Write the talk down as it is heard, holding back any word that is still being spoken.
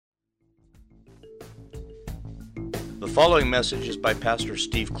The following message is by Pastor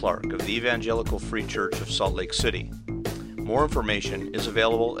Steve Clark of the Evangelical Free Church of Salt Lake City. More information is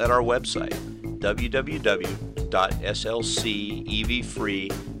available at our website,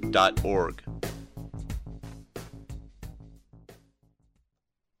 www.slcevfree.org.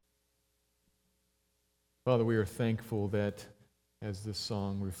 Father, we are thankful that, as this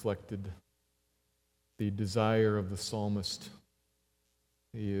song reflected, the desire of the psalmist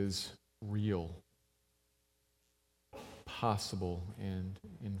is real, possible, and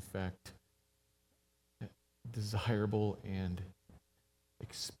in fact, desirable and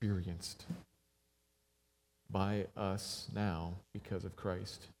experienced by us now because of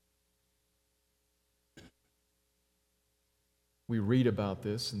Christ. We read about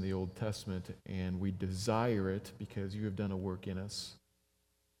this in the Old Testament, and we desire it because you have done a work in us,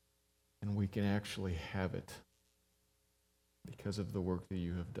 and we can actually have it because of the work that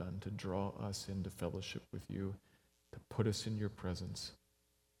you have done to draw us into fellowship with you, to put us in your presence.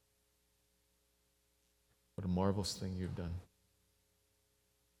 What a marvelous thing you've done.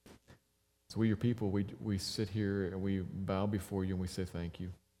 So we, your people, we sit here and we bow before you and we say thank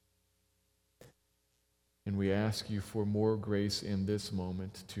you. And we ask you for more grace in this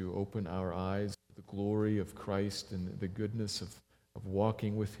moment to open our eyes to the glory of Christ and the goodness of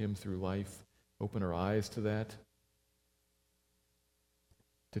walking with him through life. Open our eyes to that.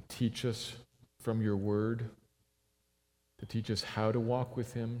 To teach us from your word. To teach us how to walk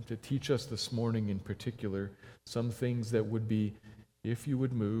with him. To teach us this morning in particular some things that would be, if you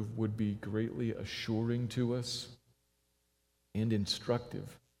would move, would be greatly assuring to us and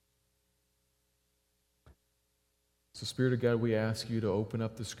instructive. So, Spirit of God, we ask you to open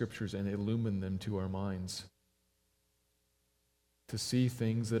up the Scriptures and illumine them to our minds, to see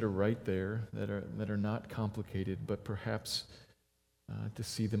things that are right there, that are not complicated, but perhaps to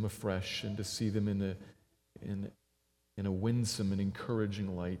see them afresh and to see them in a winsome and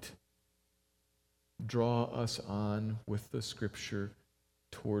encouraging light. Draw us on with the Scripture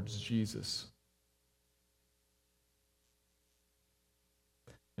towards Jesus.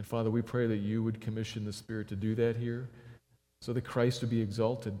 And Father, we pray that you would commission the Spirit to do that here, so that Christ would be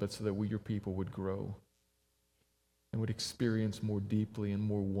exalted, but so that we, your people, would grow and would experience more deeply and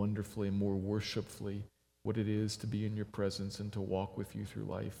more wonderfully and more worshipfully what it is to be in your presence and to walk with you through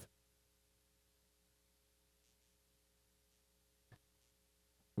life.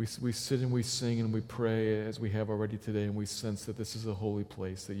 We sit and we sing and we pray as we have already today, and we sense that this is a holy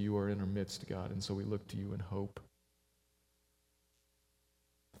place, that you are in our midst, God, and so we look to you in hope.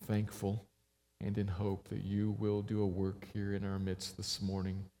 Thankful and in hope that you will do a work here in our midst this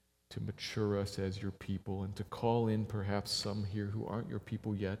morning to mature us as your people and to call in perhaps some here who aren't your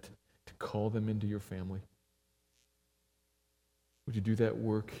people yet, to call them into your family. Would you do that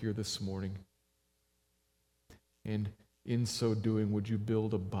work here this morning? And in so doing, would you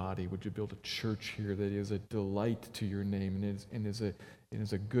build a body? Would you build a church here that is a delight to your name and is a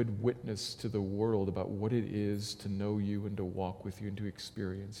good witness to the world about what it is to know you and to walk with you and to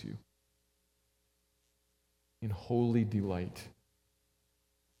experience you in holy delight?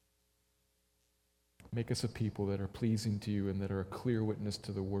 Make us a people that are pleasing to you and that are a clear witness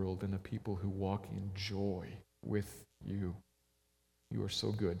to the world, and a people who walk in joy with you. You are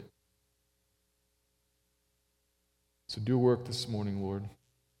so good. So do work this morning, Lord.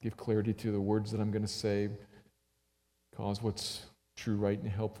 Give clarity to the words that I'm going to say. Cause what's true, right, and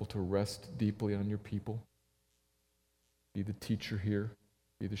helpful to rest deeply on your people. Be the teacher here.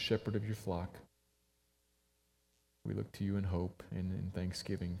 Be the shepherd of your flock. We look to you in hope and in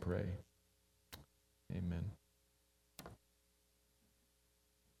thanksgiving pray. Amen.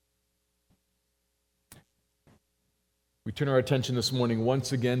 We turn our attention this morning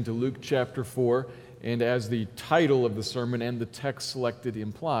once again to Luke chapter 4, and as the title of the sermon and the text selected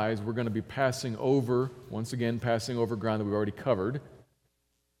implies, we're going to be passing over ground that we've already covered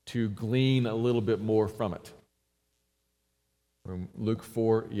to glean a little bit more from it. From Luke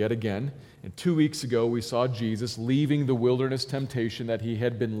 4 yet again. And 2 weeks ago we saw Jesus leaving the wilderness temptation that he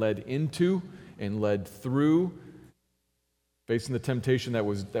had been led into and led through, facing the temptation that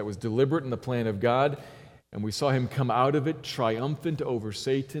was deliberate in the plan of God. And we saw him come out of it triumphant over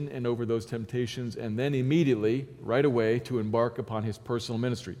Satan and over those temptations, and then immediately, right away, to embark upon his personal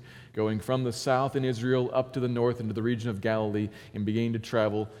ministry, going from the south in Israel up to the north into the region of Galilee, and beginning to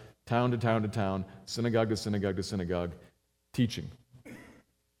travel town to town to town, synagogue to synagogue to synagogue, teaching.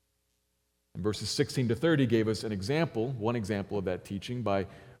 And verses 16 to 30 gave us one example of that teaching by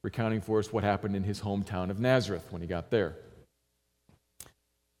recounting for us what happened in his hometown of Nazareth when he got there.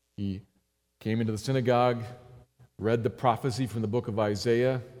 He came into the synagogue, read the prophecy from the book of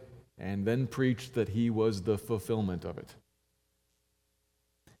Isaiah, and then preached that he was the fulfillment of it.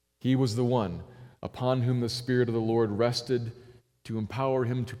 He was the one upon whom the Spirit of the Lord rested to empower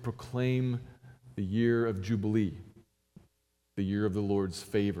him to proclaim the year of Jubilee, the year of the Lord's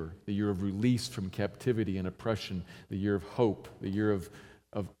favor, the year of release from captivity and oppression, the year of hope, the year of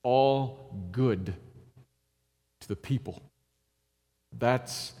all good to the people.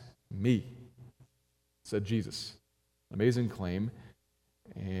 That's me, said Jesus. Amazing claim,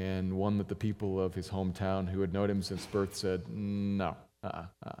 and one that the people of his hometown who had known him since birth said, no,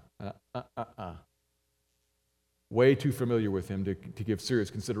 way too familiar with him to give serious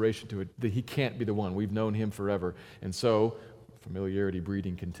consideration to it, that he can't be the one. We've known him forever. And so, familiarity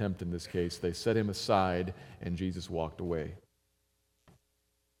breeding contempt in this case, they set him aside, and Jesus walked away.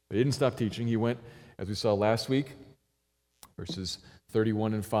 But he didn't stop teaching. He went, as we saw last week, verses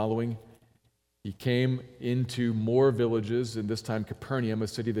 31 and following, he came into more villages, and this time Capernaum, a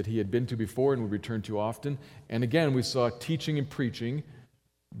city that he had been to before and would return to often. And again, we saw teaching and preaching,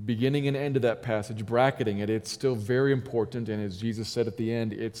 beginning and end of that passage, bracketing it. It's still very important, and as Jesus said at the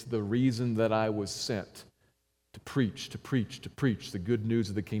end, it's the reason that I was sent, to preach the good news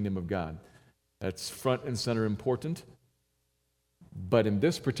of the kingdom of God. That's front and center important. But in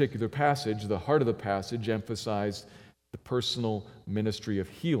this particular passage, the heart of the passage emphasized the personal ministry of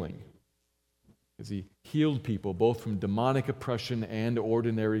healing, as he healed people both from demonic oppression and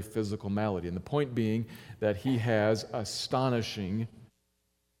ordinary physical malady. And the point being that he has astonishing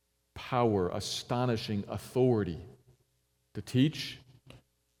power, astonishing authority to teach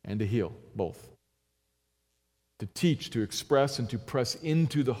and to heal, both. To teach, to express, and to press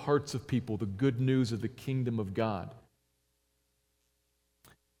into the hearts of people the good news of the kingdom of God.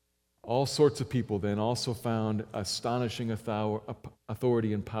 All sorts of people then also found astonishing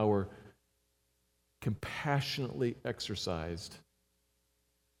authority and power compassionately exercised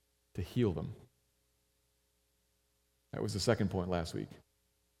to heal them. That was the second point last week.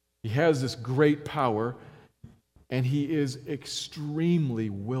 He has this great power, and he is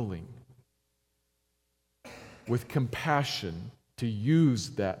extremely willing, with compassion, to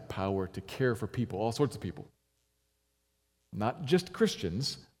use that power to care for people, all sorts of people. Not just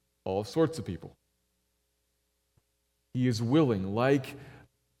Christians, all sorts of people. He is willing, like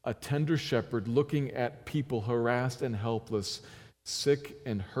a tender shepherd looking at people harassed and helpless, sick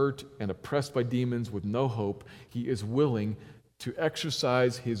and hurt and oppressed by demons with no hope. He is willing to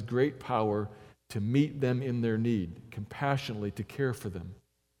exercise his great power to meet them in their need, compassionately to care for them.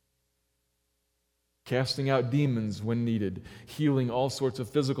 Casting out demons when needed, healing all sorts of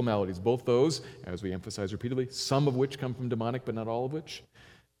physical maladies, both those, as we emphasize repeatedly, some of which come from demonic, but not all of which.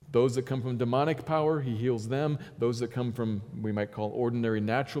 Those that come from demonic power, he heals them. Those that come from, we might call ordinary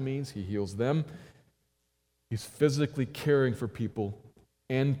natural means, he heals them. He's physically caring for people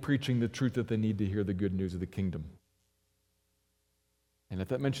and preaching the truth that they need to hear the good news of the kingdom. And at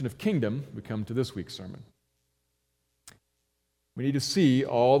that mention of kingdom, we come to this week's sermon. We need to see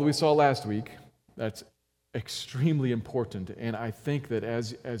all that we saw last week. That's extremely important. And I think that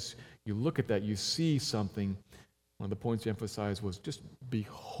as you look at that, you see something. One of the points you emphasized was just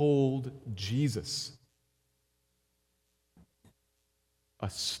behold Jesus.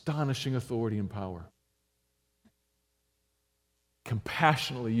 Astonishing authority and power.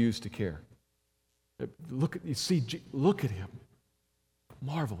 Compassionately used to care. Look at him.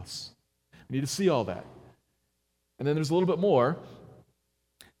 Marvelous. We need to see all that. And then there's a little bit more.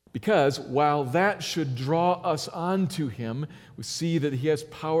 Because while that should draw us onto him, we see that he has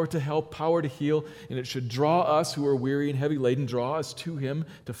power to help, power to heal, and it should draw us who are weary and heavy laden, draw us to him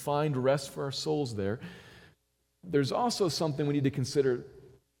to find rest for our souls there. There's also something we need to consider.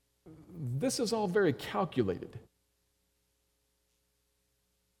 This is all very calculated.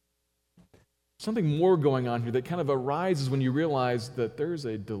 Something more going on here that kind of arises when you realize that there's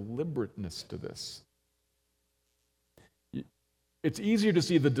a deliberateness to this. It's easier to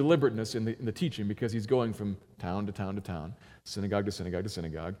see the deliberateness in the teaching because he's going from town to town to town, synagogue to synagogue to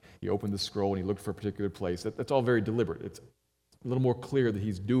synagogue. He opened the scroll and he looked for a particular place. That's all very deliberate. It's a little more clear that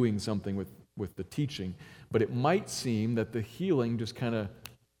he's doing something with the teaching. But it might seem that the healing just kind of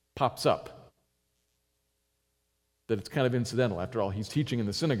pops up, that it's kind of incidental. After all, he's teaching in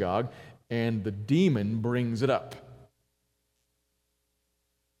the synagogue, and the demon brings it up.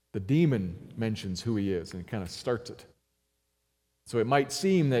 The demon mentions who he is and kind of starts it. So it might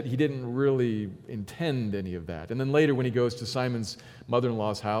seem that he didn't really intend any of that. And then later when he goes to Simon's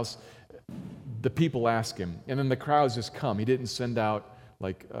mother-in-law's house, the people ask him, and then the crowds just come. He didn't send out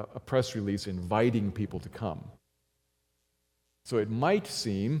like a press release inviting people to come. So it might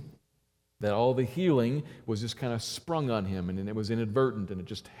seem That all the healing was just kind of sprung on him, and it was inadvertent, and it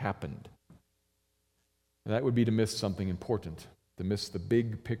just happened. And that would be to miss something important, to miss the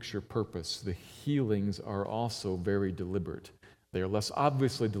big picture purpose. The healings are also very deliberate. They are less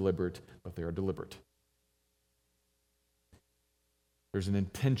obviously deliberate, but they are deliberate. There's an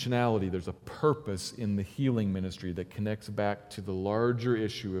intentionality, there's a purpose in the healing ministry that connects back to the larger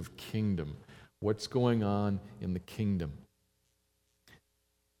issue of kingdom. What's going on in the kingdom?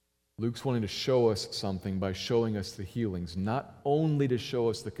 Luke's wanting to show us something by showing us the healings, not only to show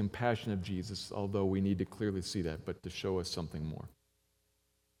us the compassion of Jesus, although we need to clearly see that, but to show us something more.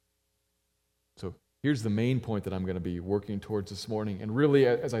 So here's the main point that I'm going to be working towards this morning. And really,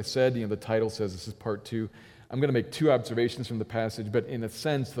 as I said, the title says this is part 2. I'm going to make 2 observations from the passage, but in a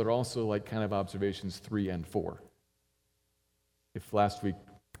sense, they're also like kind of observations 3 and 4. If last week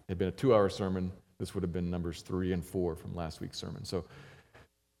had been a 2-hour sermon, this would have been numbers 3 and 4 from last week's sermon. So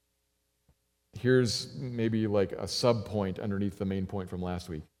here's maybe like a sub-point underneath the main point from last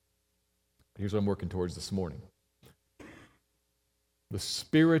week. Here's what I'm working towards this morning. The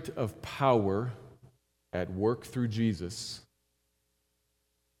Spirit of power at work through Jesus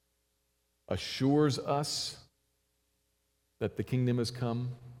assures us that the kingdom has come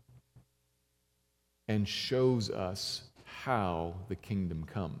and shows us how the kingdom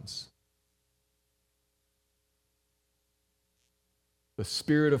comes. The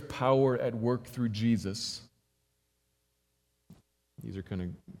Spirit of power at work through Jesus, these are going to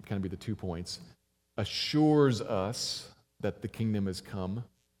kind of be the 2 points, assures us that the kingdom has come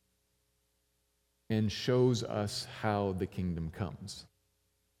and shows us how the kingdom comes.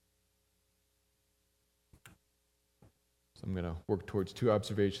 So I'm going to work towards 2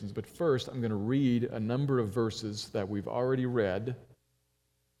 observations, but first I'm going to read a number of verses that we've already read.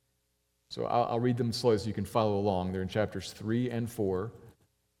 So I'll read them slowly so you can follow along. They're in chapters 3 and 4,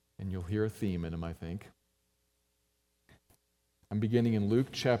 and you'll hear a theme in them, I think. I'm beginning in Luke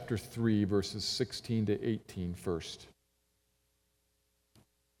chapter 3, verses 16 to 18 first.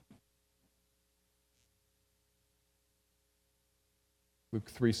 Luke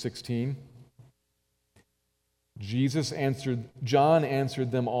 3:16. John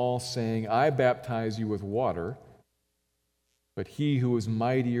answered them all, saying, I baptize you with water, but he who is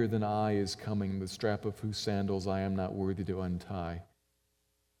mightier than I is coming, the strap of whose sandals I am not worthy to untie.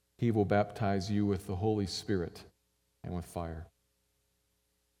 He will baptize you with the Holy Spirit and with fire.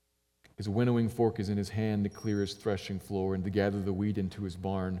 His winnowing fork is in his hand to clear his threshing floor and to gather the wheat into his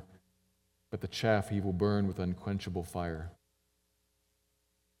barn, but the chaff he will burn with unquenchable fire.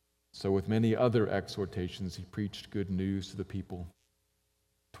 So with many other exhortations, he preached good news to the people.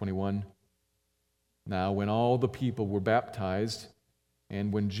 21. Now when all the people were baptized,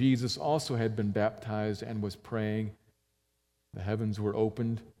 and when Jesus also had been baptized and was praying, the heavens were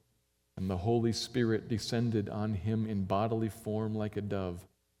opened, and the Holy Spirit descended on him in bodily form like a dove.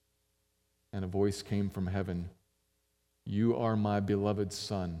 And a voice came from heaven, You are my beloved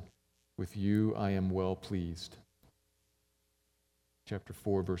Son, with you I am well pleased. Chapter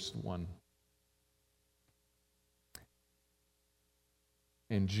 4, verse 1.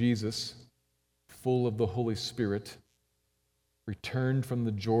 And Jesus, full of the Holy Spirit, returned from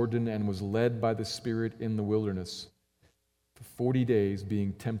the Jordan and was led by the Spirit in the wilderness for 40 days,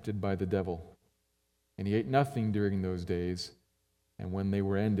 being tempted by the devil. And he ate nothing during those days, and when they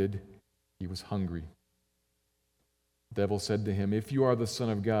were ended, he was hungry. The devil said to him, If you are the Son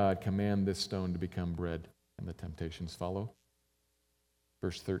of God, command this stone to become bread. And the temptations follow.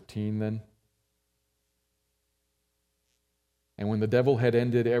 Verse 13 then. And when the devil had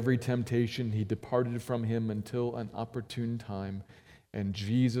ended every temptation, he departed from him until an opportune time, and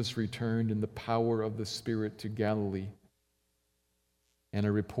Jesus returned in the power of the Spirit to Galilee. And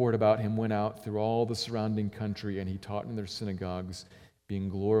a report about him went out through all the surrounding country, and he taught in their synagogues, being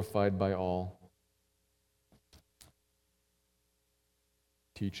glorified by all.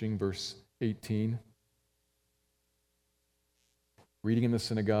 Teaching, verse 18. Reading in the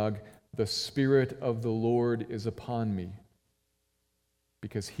synagogue, the Spirit of the Lord is upon me,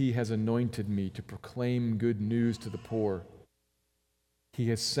 because he has anointed me to proclaim good news to the poor. He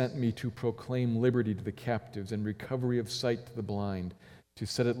has sent me to proclaim liberty to the captives and recovery of sight to the blind, to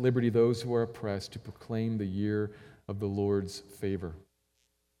set at liberty those who are oppressed, to proclaim the year of the Lord's favor.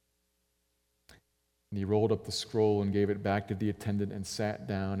 And he rolled up the scroll and gave it back to the attendant and sat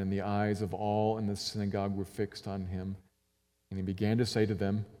down, and the eyes of all in the synagogue were fixed on him. And he began to say to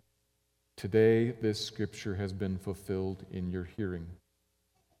them, Today this scripture has been fulfilled in your hearing.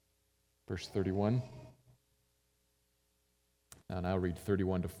 Verse 31. And I'll read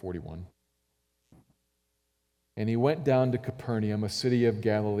 31 to 41. And he went down to Capernaum, a city of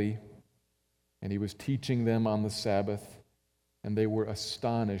Galilee, and he was teaching them on the Sabbath, and they were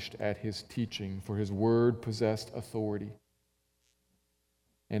astonished at his teaching, for his word possessed authority.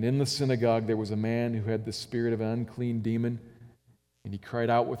 And in the synagogue there was a man who had the spirit of an unclean demon, and he cried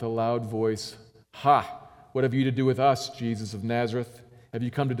out with a loud voice, "Ha! What have you to do with us, Jesus of Nazareth? Have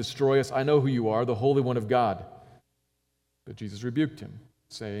you come to destroy us? I know who you are, the Holy One of God." But Jesus rebuked him,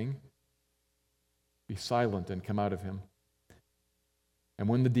 saying, "Be silent and come out of him." And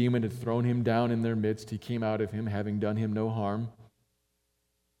when the demon had thrown him down in their midst, he came out of him, having done him no harm.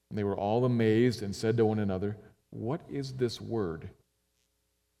 And they were all amazed and said to one another, "What is this word?"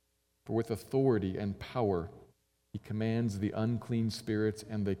 For with authority and power he commands the unclean spirits,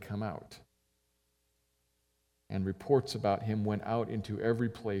 and they come out. And reports about him went out into every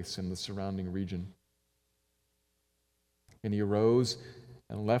place in the surrounding region. And he arose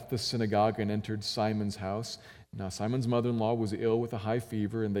and left the synagogue and entered Simon's house. Now Simon's mother-in-law was ill with a high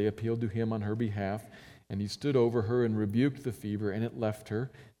fever, and they appealed to him on her behalf. And he stood over her and rebuked the fever, and it left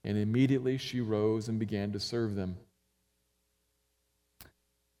her. And immediately she rose and began to serve them.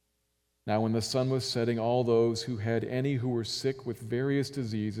 Now when the sun was setting, all those who had any who were sick with various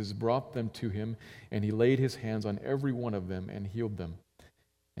diseases brought them to him, and he laid his hands on every one of them and healed them.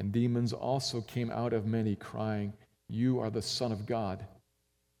 And demons also came out of many, crying, "You are the Son of God."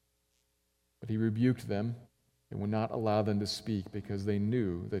 But he rebuked them and would not allow them to speak, because they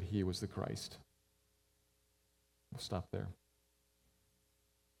knew that he was the Christ. We'll stop there.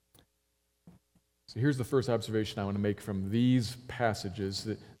 So here's the first observation I want to make from these passages,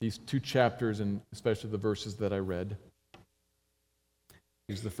 these two chapters, and especially the verses that I read.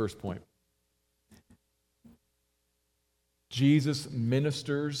 Here's the first point. Jesus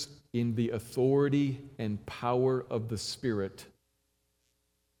ministers in the authority and power of the Spirit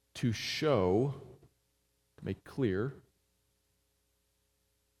to show, to make clear,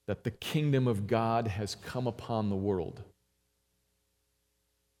 that the kingdom of God has come upon the world.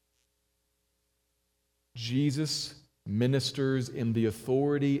 Jesus ministers in the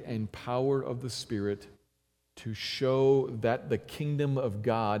authority and power of the Spirit to show that the kingdom of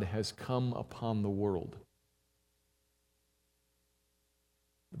God has come upon the world.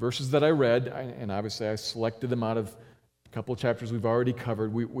 The verses that I read, and obviously I selected them out of a couple of chapters we've already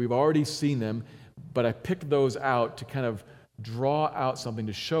covered. We've already seen them, but I picked those out to kind of draw out something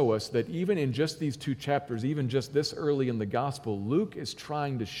to show us that even in just these two chapters, even just this early in the gospel, Luke is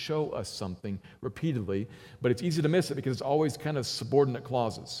trying to show us something repeatedly, but it's easy to miss it because it's always kind of subordinate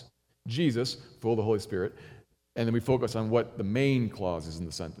clauses. Jesus, full of the Holy Spirit, and then we focus on what the main clause is in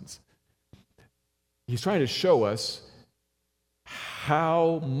the sentence. He's trying to show us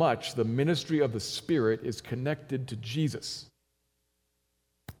how much the ministry of the Spirit is connected to Jesus.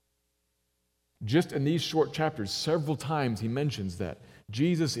 Just in these short chapters, several times he mentions that.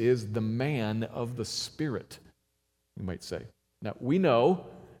 Jesus is the man of the Spirit, you might say. Now, we know,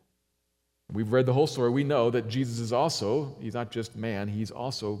 we've read the whole story, we know that Jesus is also, he's not just man, he's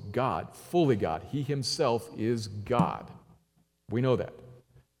also God, fully God. He himself is God. We know that.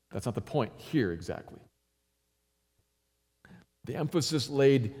 That's not the point here exactly. The emphasis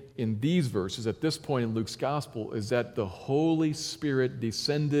laid in these verses at this point in Luke's gospel is that the Holy Spirit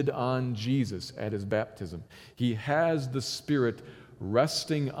descended on Jesus at his baptism. He has the Spirit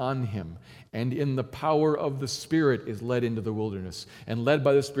resting on him, and in the power of the Spirit is led into the wilderness. And led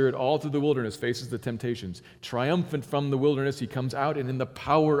by the Spirit all through the wilderness faces the temptations. Triumphant from the wilderness, he comes out, and in the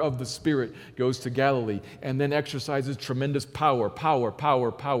power of the Spirit goes to Galilee, and then exercises tremendous power,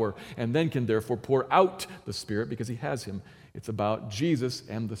 and then can therefore pour out the Spirit because he has him. It's about Jesus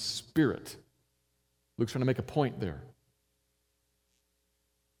and the Spirit. Luke's trying to make a point there.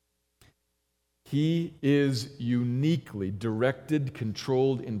 He is uniquely directed,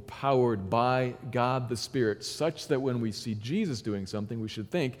 controlled, empowered by God the Spirit, such that when we see Jesus doing something, we should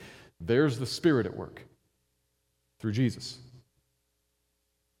think, there's the Spirit at work through Jesus.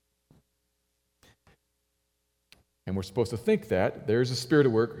 And we're supposed to think that there's a Spirit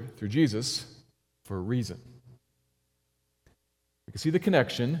at work through Jesus for a reason. We can see the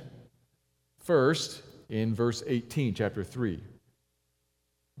connection first in verse 18, chapter 3.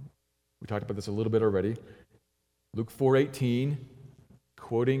 We talked about this a little bit already. Luke 4:18,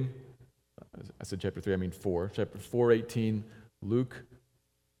 quoting, I said chapter 3, I mean 4. Chapter 4:18, Luke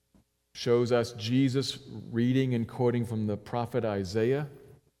shows us Jesus reading and quoting from the prophet Isaiah.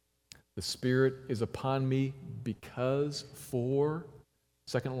 The Spirit is upon me because for,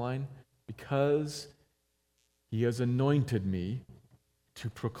 second line, because he has anointed me to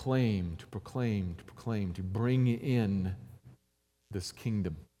proclaim, to bring in this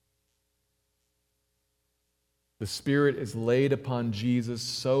kingdom. The Spirit is laid upon Jesus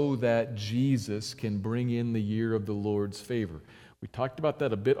so that Jesus can bring in the year of the Lord's favor. We talked about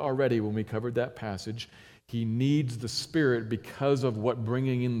that a bit already when we covered that passage. He needs the Spirit because of what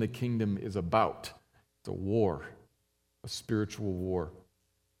bringing in the kingdom is about. It's a war, a spiritual war.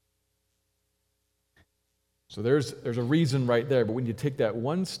 So there's a reason right there, but when you take that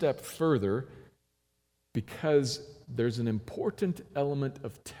one step further, because there's an important element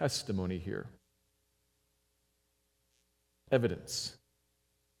of testimony here. Evidence.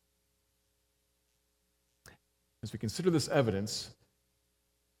 As we consider this evidence,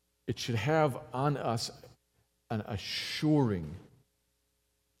 it should have on us an assuring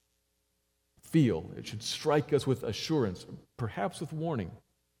feel. It should strike us with assurance, perhaps with warning.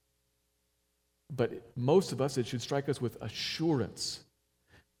 But most of us, it should strike us with assurance.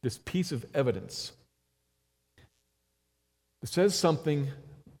 This piece of evidence. It says something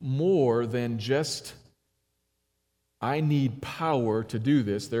more than just, I need power to do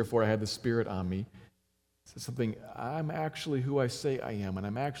this, therefore I have the Spirit on me. It says something, I'm actually who I say I am, and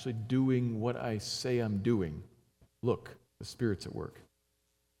I'm actually doing what I say I'm doing. Look, the Spirit's at work.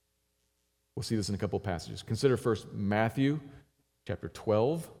 We'll see this in a couple of passages. Consider first Matthew chapter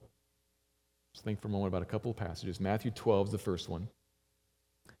 12. Let's think for a moment about a couple of passages. Matthew 12 is the first one.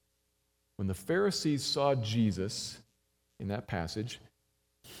 When the Pharisees saw Jesus, in that passage,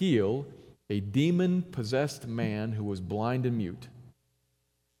 heal a demon-possessed man who was blind and mute.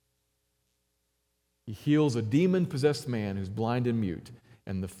 He heals a demon-possessed man who's blind and mute.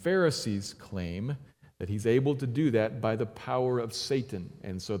 And the Pharisees claim that he's able to do that by the power of Satan,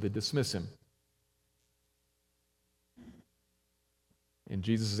 and so they dismiss him. And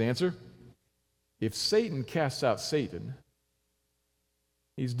Jesus' answer? If Satan casts out Satan,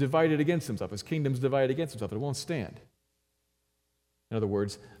 he's divided against himself. His kingdom's divided against himself. It won't stand. In other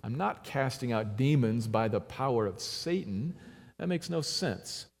words, I'm not casting out demons by the power of Satan. That makes no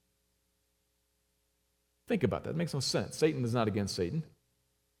sense. Think about that. It makes no sense. Satan is not against Satan.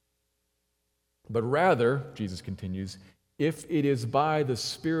 But rather, Jesus continues, if it is by the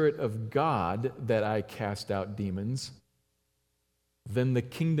Spirit of God that I cast out demons, then the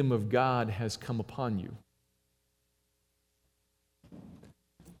kingdom of God has come upon you.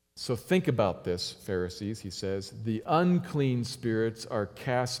 So think about this, Pharisees, he says. The unclean spirits are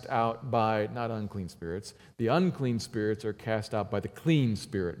cast out by, not unclean spirits, the unclean spirits are cast out by the clean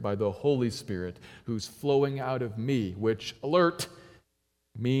Spirit, by the Holy Spirit, who's flowing out of me, which, alert,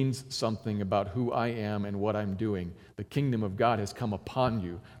 means something about who I am and what I'm doing. The kingdom of God has come upon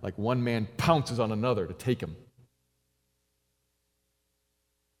you, like one man pounces on another to take him.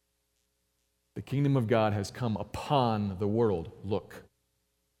 The kingdom of God has come upon the world. Look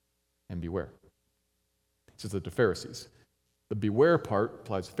and beware. He says that to Pharisees. The beware part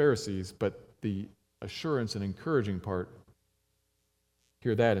applies to Pharisees, but the assurance and encouraging part,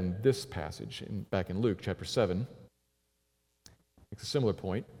 hear that in this passage, back in Luke chapter 7. Makes a similar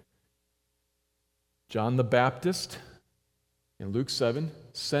point. John the Baptist, in Luke 7,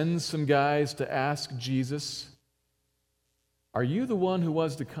 sends some guys to ask Jesus, are you the one who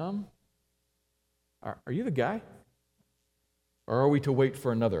was to come? Are you the guy? Or are we to wait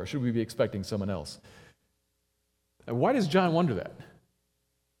for another? Or should we be expecting someone else? And why does John wonder that?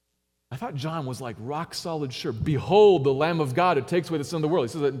 I thought John was like rock solid sure. Behold, the Lamb of God who takes away the sin of the world.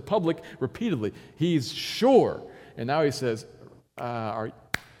 He says that in public repeatedly. He's sure. And now he says, are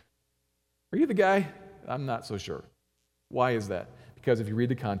you the guy? I'm not so sure. Why is that? Because if you read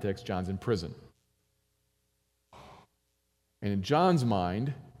the context, John's in prison. And in John's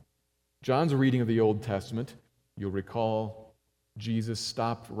mind, John's reading of the Old Testament, you'll recall Jesus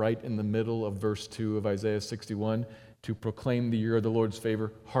stopped right in the middle of verse 2 of Isaiah 61 to proclaim the year of the Lord's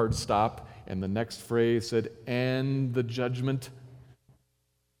favor, hard stop, and the next phrase said, and the judgment.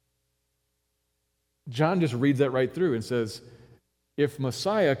 John just reads that right through and says, if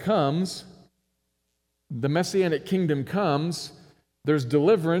Messiah comes, the Messianic kingdom comes, there's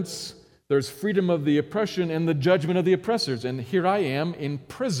deliverance, there's freedom of the oppression and the judgment of the oppressors. And here I am in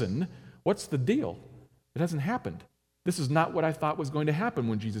prison. What's the deal? It hasn't happened. This is not what I thought was going to happen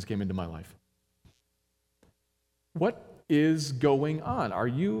when Jesus came into my life. What is going on? Are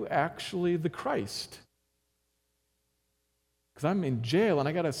you actually the Christ? Because I'm in jail and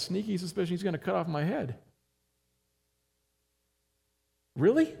I got a sneaky suspicion he's going to cut off my head.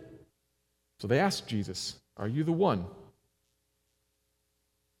 Really? So they asked Jesus, are you the one?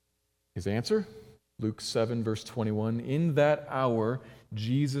 His answer, Luke 7, verse 21, in that hour,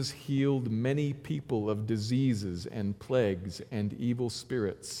 Jesus healed many people of diseases and plagues and evil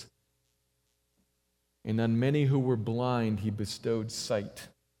spirits. And on many who were blind, he bestowed sight.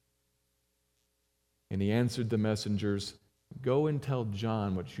 And he answered the messengers, "Go and tell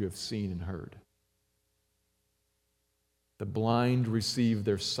John what you have seen and heard. The blind receive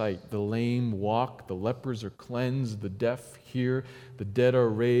their sight, the lame walk, the lepers are cleansed, the deaf hear, the dead are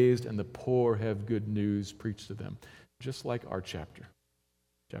raised, and the poor have good news preached to them." Just like our chapter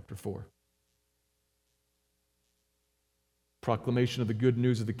 4. Proclamation of the good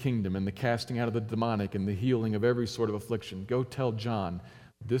news of the kingdom and the casting out of the demonic and the healing of every sort of affliction. Go tell John,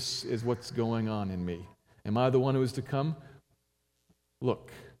 this is what's going on in me. Am I the one who is to come?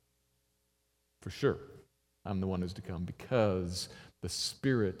 Look, for sure, I'm the one who's to come, because the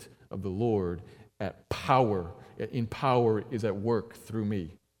Spirit of the Lord in power is at work through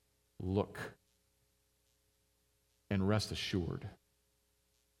me. Look and rest assured.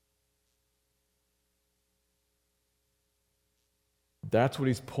 That's what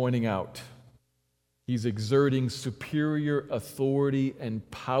he's pointing out. He's exerting superior authority and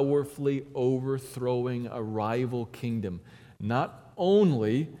powerfully overthrowing a rival kingdom. Not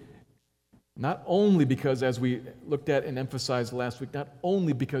only because, as we looked at and emphasized last week, not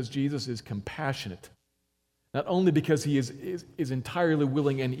only because Jesus is compassionate, not only because he is entirely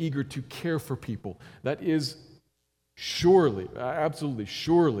willing and eager to care for people. That is surely, absolutely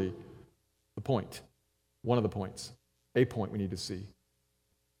surely the point, one of the points, a point we need to see.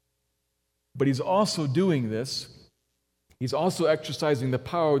 But he's also doing this, he's also exercising the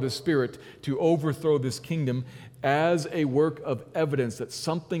power of the Spirit to overthrow this kingdom as a work of evidence that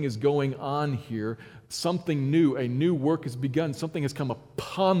something is going on here, something new, a new work has begun, something has come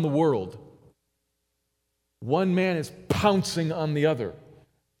upon the world. One man is pouncing on the other.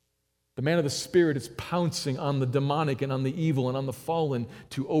 The man of the Spirit is pouncing on the demonic and on the evil and on the fallen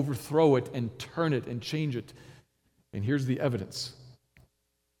to overthrow it and turn it and change it. And here's the evidence.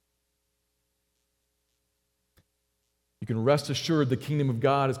 You can rest assured the kingdom of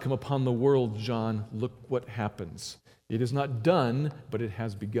God has come upon the world, John. Look what happens. It is not done, but it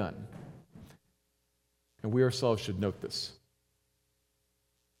has begun. And we ourselves should note this.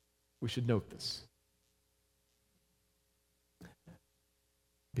 We should note this.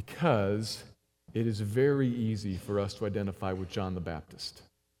 Because it is very easy for us to identify with John the Baptist.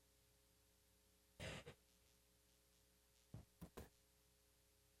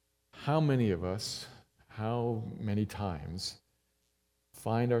 How many of us, how many times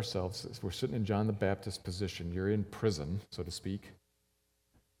find ourselves, as we're sitting in John the Baptist's position, you're in prison, so to speak,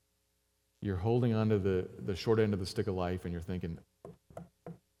 you're holding on to the short end of the stick of life, and you're thinking,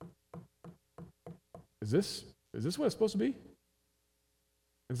 is this what it's supposed to be?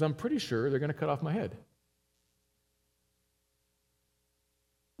 Because I'm pretty sure they're going to cut off my head.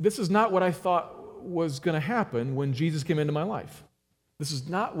 This is not what I thought was going to happen when Jesus came into my life. This is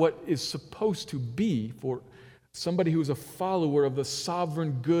not what is supposed to be for somebody who is a follower of the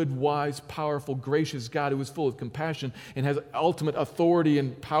sovereign, good, wise, powerful, gracious God who is full of compassion and has ultimate authority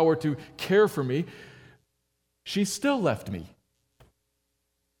and power to care for me. She still left me.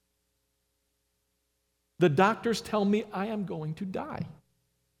 The doctors tell me I am going to die.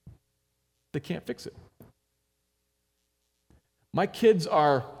 They can't fix it. My kids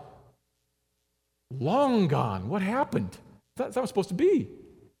are long gone. What happened? That's how it's supposed to be.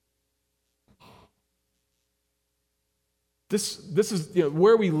 This is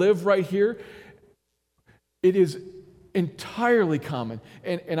where we live right here. It is entirely common.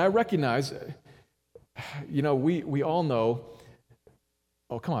 And I recognize, we all know,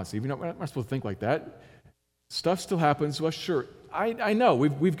 oh, come on, Steve, we're not supposed to think like that. Stuff still happens to us, sure. I know,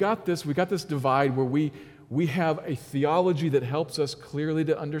 we've got this divide where we have a theology that helps us clearly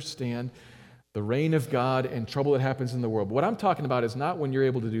to understand the reign of God and trouble that happens in the world. But what I'm talking about is not when you're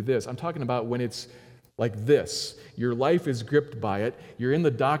able to do this. I'm talking about when it's like this. Your life is gripped by it. You're in the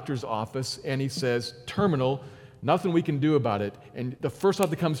doctor's office, and he says, terminal, nothing we can do about it. And the first thought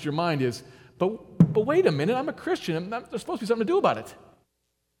that comes to your mind is, but wait a minute, I'm a Christian. There's supposed to be something to do about it.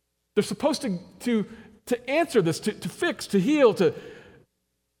 They're supposed to answer this, to fix, to heal,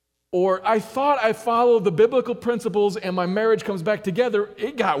 or I thought I followed the biblical principles and my marriage comes back together.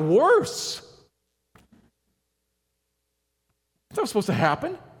 It got worse. That's not supposed to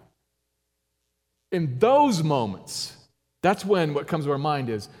happen. In those moments, that's when what comes to our mind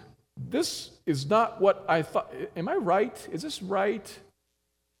is, this is not what I thought. Am I right? Is this right?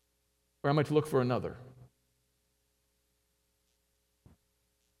 Or am I to look for another?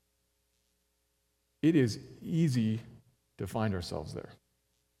 It is easy to find ourselves there.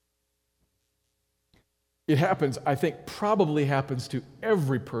 It happens, I think, probably happens to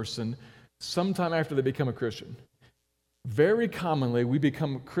every person sometime after they become a Christian. Very commonly, we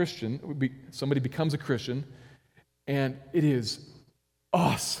become a Christian, somebody becomes a Christian, and it is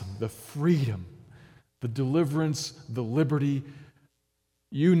awesome, the freedom, the deliverance, the liberty.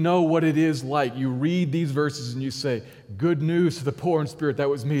 You know what it is like. You read these verses and you say, good news to the poor in spirit. That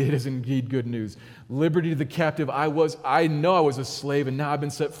was me. It is indeed good news. Liberty to the captive. I know I was a slave and now I've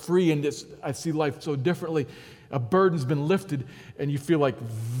been set free and I see life so differently. A burden's been lifted and you feel like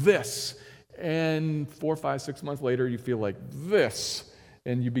this. And 4, 5, 6 months later, you feel like this.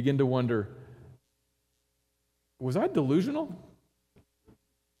 And you begin to wonder, was I delusional?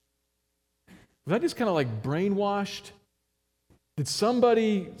 Was I just kind of like brainwashed? Did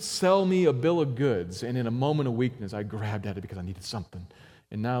somebody sell me a bill of goods and in a moment of weakness I grabbed at it because I needed something?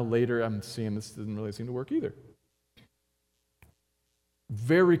 And now later I'm seeing this doesn't really seem to work either.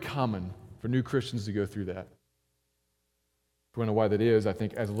 Very common for new Christians to go through that. If you want to know why that is, I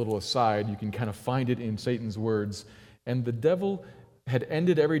think as a little aside, you can kind of find it in Satan's words. And the devil had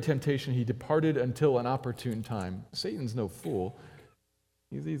ended every temptation. He departed until an opportune time. Satan's no fool.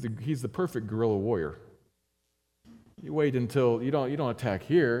 He's the perfect guerrilla warrior. You wait until you don't attack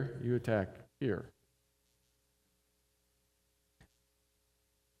here, you attack here.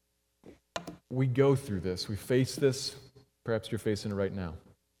 We go through this. We face this. Perhaps you're facing it right now.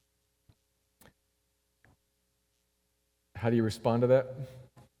 How do you respond to that?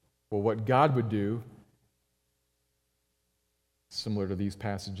 Well, what God would do, similar to these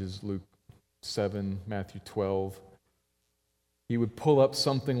passages, Luke 7, Matthew 12, he would pull up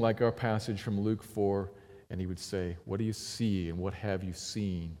something like our passage from Luke 4, and he would say, what do you see, and what have you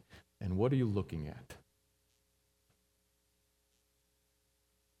seen, and what are you looking at?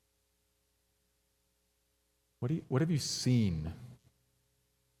 What have you seen?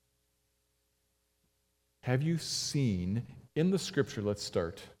 Have you seen, in the Scripture, let's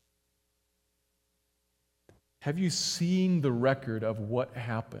start. Have you seen the record of what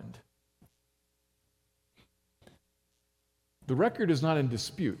happened? The record is not in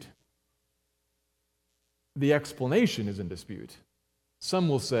dispute. The explanation is in dispute. Some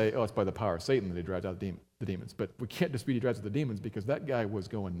will say, oh, it's by the power of Satan that he drives out the demons. But we can't dispute he drives out the demons because that guy was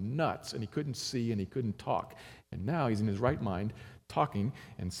going nuts and he couldn't see and he couldn't talk. And now he's in his right mind, talking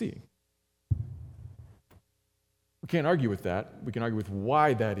and seeing. We can't argue with that. We can argue with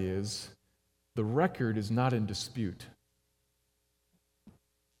why that is. The record is not in dispute.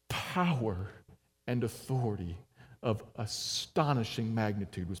 Power and authority of astonishing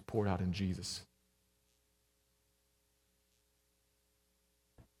magnitude was poured out in Jesus.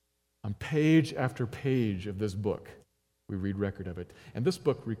 On page after page of this book, we read record of it. And this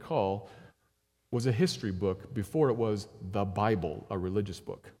book, recall, was a history book before it was the Bible, a religious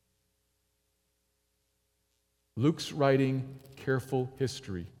book. Luke's writing careful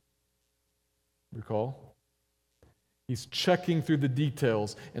history. Recall? He's checking through the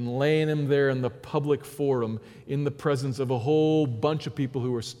details and laying them there in the public forum in the presence of a whole bunch of people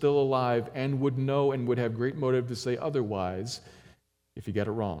who are still alive and would know and would have great motive to say otherwise if he got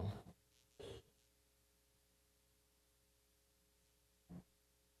it wrong.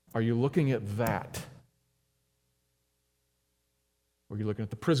 Are you looking at that? Or are you looking at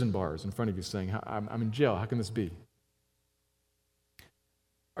the prison bars in front of you saying, I'm in jail, how can this be?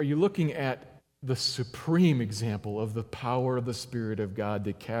 Are you looking at the supreme example of the power of the Spirit of God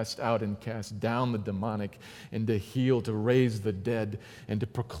to cast out and cast down the demonic and to heal, to raise the dead, and to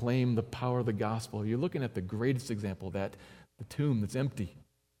proclaim the power of the gospel? Are you looking at the greatest example of that, the tomb that's empty?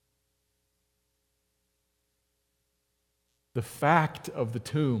 The fact of the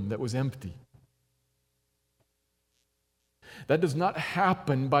tomb that was empty. That does not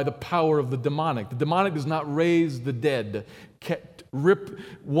happen by the power of the demonic. The demonic does not raise the dead, rip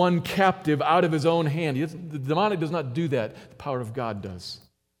one captive out of his own hand. The demonic does not do that. The power of God does.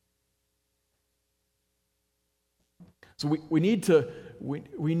 So we need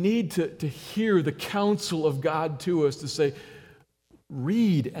to hear the counsel of God to us to say,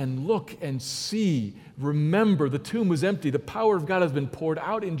 read and look and see. Remember, the tomb was empty. The power of God has been poured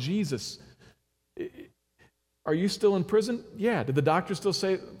out in Jesus. Are you still in prison? Yeah. Did the doctor still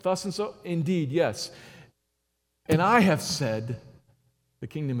say thus and so? Indeed, yes. And I have said, the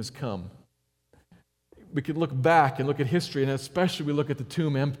kingdom has come. We could look back and look at history, and especially we look at the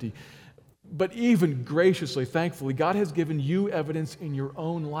tomb empty. But even graciously, thankfully, God has given you evidence in your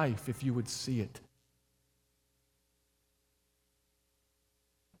own life if you would see it.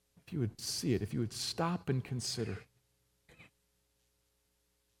 If you would see it, if you would stop and consider.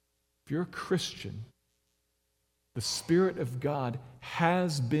 If you're a Christian, the Spirit of God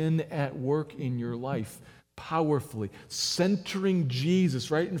has been at work in your life powerfully, centering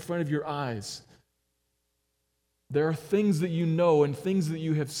Jesus right in front of your eyes. There are things that you know and things that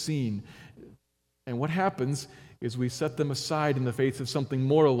you have seen. And what happens is we set them aside in the face of something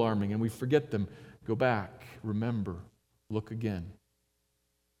more alarming and we forget them. go back, remember, look again.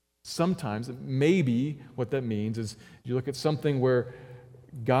 Sometimes, maybe what that means is you look at something where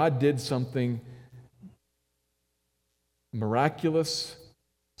God did something miraculous,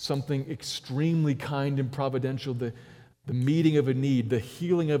 something extremely kind and providential, the meeting of a need, the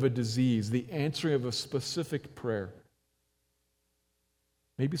healing of a disease, the answering of a specific prayer.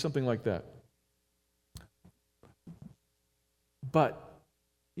 Maybe something like that. But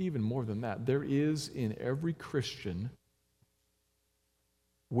even more than that, there is in every Christian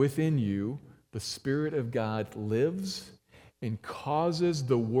within you, the Spirit of God lives and causes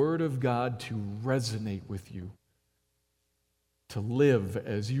the Word of God to resonate with you, to live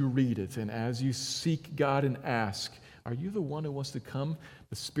as you read it and as you seek God and ask, are you the one who wants to come?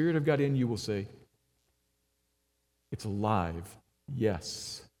 The Spirit of God in you will say, it's alive,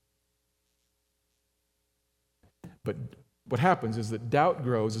 yes. But what happens is that doubt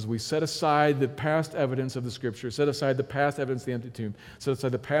grows as we set aside the past evidence of the Scripture, set aside the past evidence of the empty tomb, set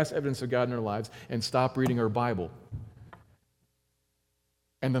aside the past evidence of God in our lives, and stop reading our Bible.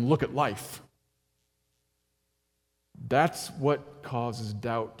 And then look at life. That's what causes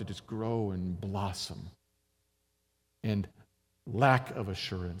doubt to just grow and blossom. And lack of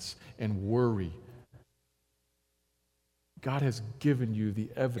assurance and worry. God has given you the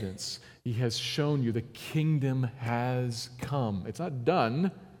evidence. He has shown you the kingdom has come. It's not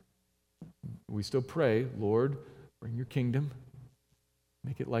done. We still pray, Lord, bring your kingdom.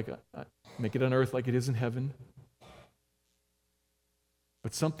 Make it on earth like it is in heaven.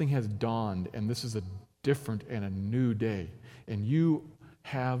 But something has dawned, and this is a different and a new day. And you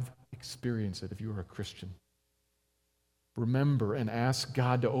have experienced it if you are a Christian. Remember and ask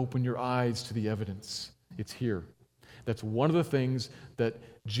God to open your eyes to the evidence. It's here. That's one of the things that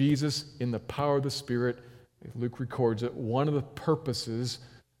Jesus, in the power of the Spirit, Luke records it, one of the purposes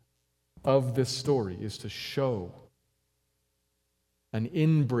of this story is to show an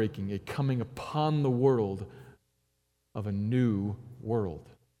inbreaking, a coming upon the world of a new world.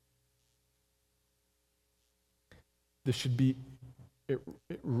 This should be, it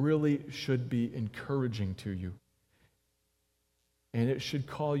really should be encouraging to you. And it should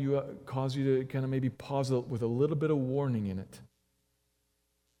cause you to kind of maybe pause with a little bit of warning in it.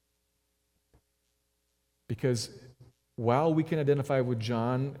 Because while we can identify with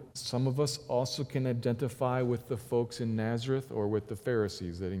John, some of us also can identify with the folks in Nazareth or with the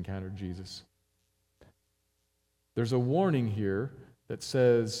Pharisees that encountered Jesus. There's a warning here that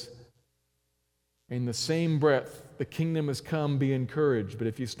says, in the same breath, the kingdom has come, be encouraged, but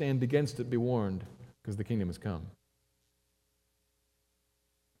if you stand against it, be warned, because the kingdom has come.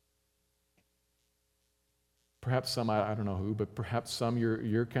 Perhaps some, I don't know who, but perhaps some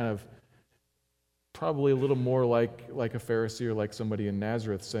you're kind of probably a little more like a Pharisee or like somebody in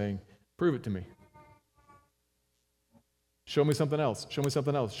Nazareth saying, prove it to me. Show me something else. Show me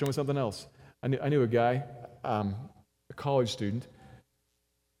something else. Show me something else. I knew a guy, a college student.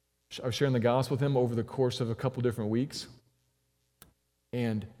 I was sharing the gospel with him over the course of a couple different weeks.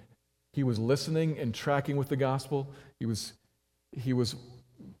 And he was listening and tracking with the gospel. He was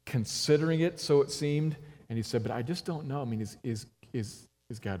considering it, so it seemed. And he said, but I just don't know. I mean, is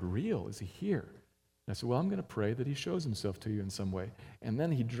God real? Is he here? And I said, well, I'm going to pray that he shows himself to you in some way. And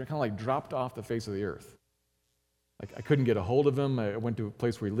then he kind of like dropped off the face of the earth. Like I couldn't get a hold of him. I went to a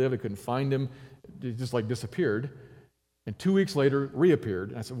place where he lived. I couldn't find him. He just like disappeared. And 2 weeks later, reappeared.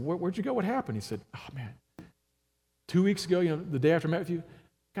 And I said, where'd you go? What happened? He said, oh, man, 2 weeks ago, the day after I met with you,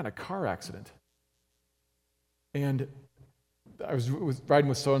 got in a car accident. And I was riding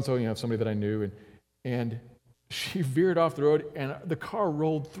with so-and-so, somebody that I knew, and she veered off the road, and the car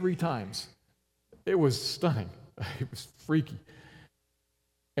rolled 3 times. It was stunning. It was freaky.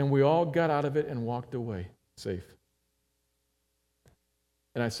 And we all got out of it and walked away safe.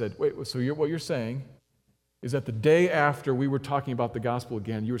 And I said, wait, so what you're saying is that the day after we were talking about the gospel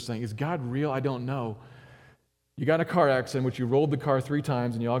again, you were saying, is God real? I don't know. You got in a car accident, which you rolled the car 3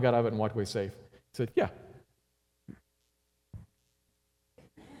 times, and you all got out of it and walked away safe. He said, yeah.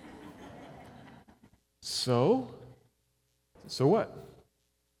 So what?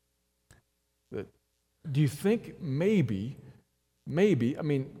 Do you think maybe,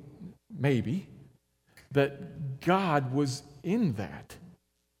 that God was in that?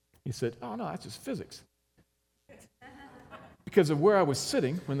 He said, oh no, that's just physics. Because of where I was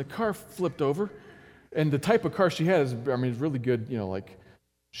sitting when the car flipped over, and the type of car she had is really good, like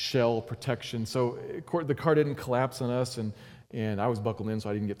shell protection. So the car didn't collapse on us, and I was buckled in, so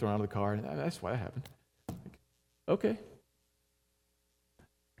I didn't get thrown out of the car. And that's why that happened. Okay.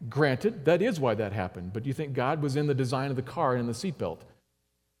 Granted, that is why that happened. But do you think God was in the design of the car and in the seatbelt?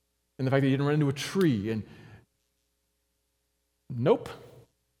 And the fact that he didn't run into a tree. And nope.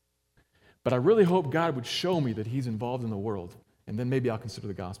 But I really hope God would show me that he's involved in the world. And then maybe I'll consider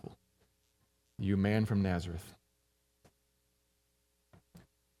the gospel. You man from Nazareth.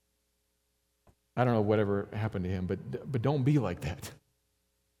 I don't know whatever happened to him, but don't be like that.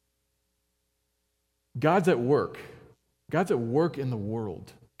 God's at work. God's at work in the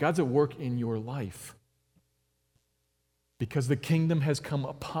world. God's at work in your life. Because the kingdom has come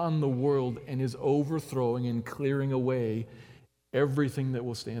upon the world and is overthrowing and clearing away everything that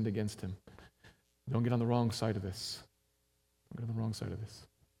will stand against him. Don't get on the wrong side of this. Don't get on the wrong side of this.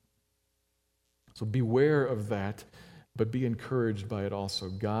 So beware of that, but be encouraged by it also.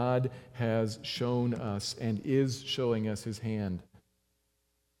 God has shown us and is showing us his hand.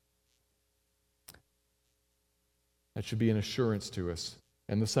 That should be an assurance to us.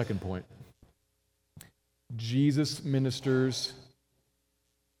 And the second point, Jesus ministers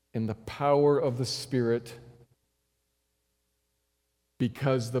in the power of the Spirit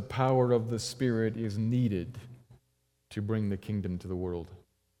because the power of the Spirit is needed to bring the kingdom to the world.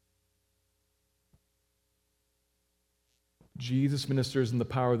 Jesus ministers in the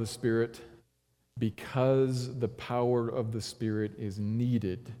power of the Spirit because the power of the Spirit is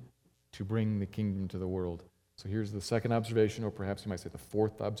needed to bring the kingdom to the world. So here's the second observation, or perhaps you might say the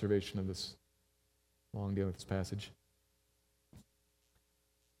fourth observation of this long deal with this passage.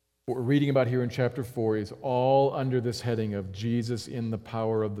 What we're reading about here in chapter 4 is all under this heading of Jesus in the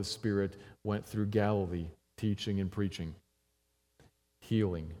power of the Spirit went through Galilee, teaching and preaching,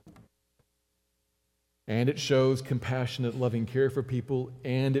 healing. And it shows compassionate, loving care for people,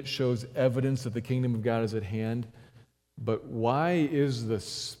 and it shows evidence that the kingdom of God is at hand. But why is the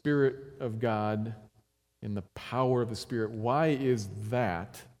Spirit of God in the power of the Spirit, why is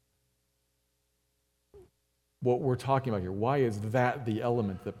that what we're talking about here? Why is that the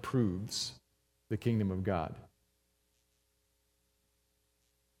element that proves the kingdom of God?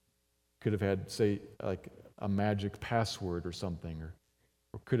 Could have had, say, like a magic password or something, or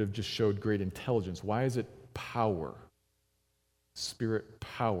could have just showed great intelligence. Why is it power? Spirit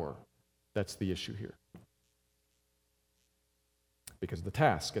power. That's the issue here. Because of the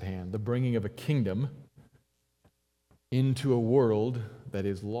task at hand, the bringing of a kingdom into a world that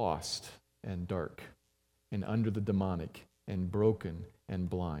is lost and dark and under the demonic and broken and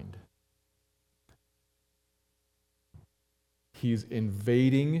blind. He's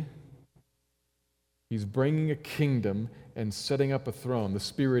invading, he's bringing a kingdom and setting up a throne. The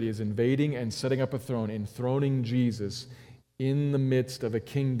Spirit is invading and setting up a throne, enthroning Jesus in the midst of a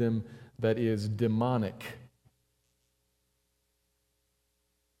kingdom that is demonic.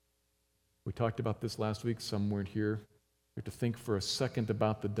 We talked about this last week, some weren't here. We have to think for a second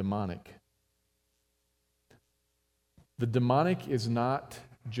about the demonic. The demonic is not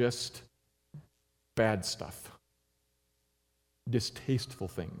just bad stuff, distasteful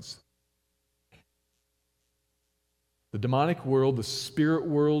things. The demonic world, the spirit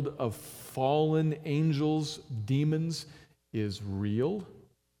world of fallen angels, demons, is real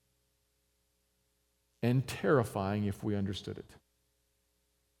and terrifying if we understood it.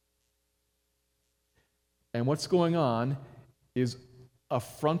 And what's going on is a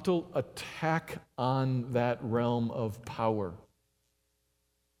frontal attack on that realm of power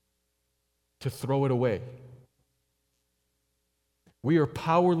to throw it away. We are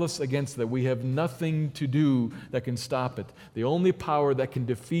powerless against that. We have nothing to do that can stop it. The only power that can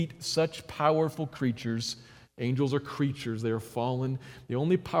defeat such powerful creatures, angels are creatures, they are fallen. The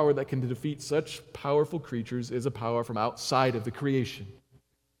only power that can defeat such powerful creatures is a power from outside of the creation.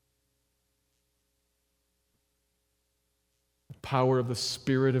 Power of the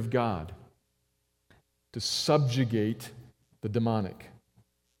Spirit of God to subjugate the demonic.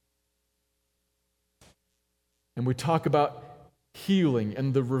 And we talk about healing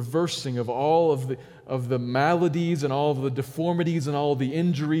and the reversing of all of the maladies and all of the deformities and all of the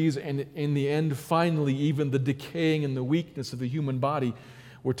injuries, and in the end, finally, even the decaying and the weakness of the human body.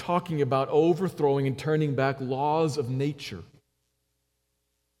 We're talking about overthrowing and turning back laws of nature.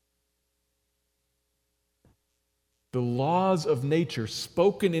 The laws of nature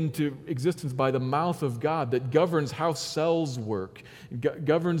spoken into existence by the mouth of God that governs how cells work,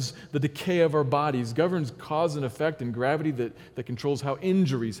 governs the decay of our bodies, governs cause and effect and gravity that controls how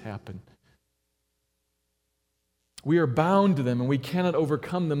injuries happen. We are bound to them and we cannot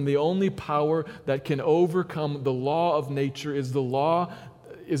overcome them. The only power that can overcome the law of nature is the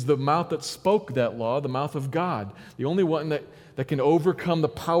mouth that spoke that law, the mouth of God. The only one that can overcome the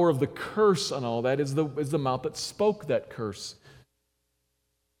power of the curse on all that is the mouth that spoke that curse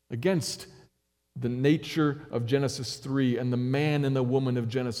against the nature of Genesis 3 and the man and the woman of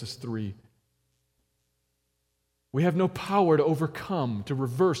Genesis 3. We have no power to overcome, to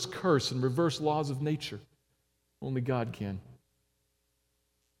reverse curse and reverse laws of nature. Only God can.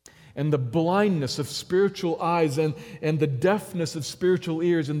 And the blindness of spiritual eyes and the deafness of spiritual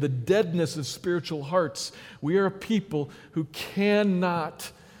ears and the deadness of spiritual hearts, we are a people who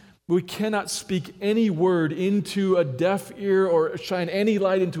cannot speak any word into a deaf ear or shine any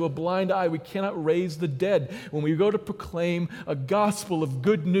light into a blind eye. We cannot raise the dead. When we go to proclaim a gospel of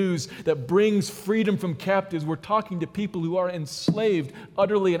good news that brings freedom from captives, we're talking to people who are enslaved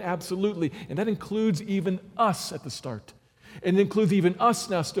utterly and absolutely, and that includes even us at the start. And it includes even us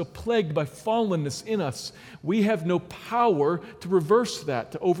now still plagued by fallenness in us. We have no power to reverse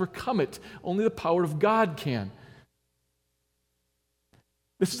that, to overcome it. Only the power of God can.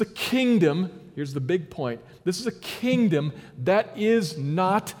 This is a kingdom, here's the big point, this is a kingdom that is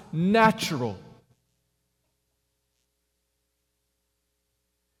not natural.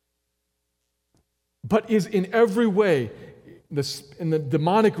 But is in every way, in the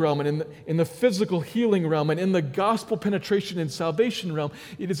demonic realm and in the physical healing realm and in the gospel penetration and salvation realm,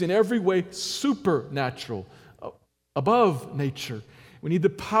 it is in every way supernatural, above nature. We need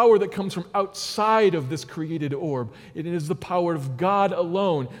the power that comes from outside of this created orb. It is the power of God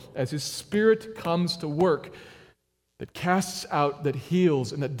alone as His Spirit comes to work that casts out, that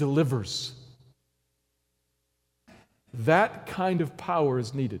heals, and that delivers. That kind of power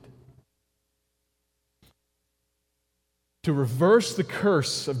is needed to reverse the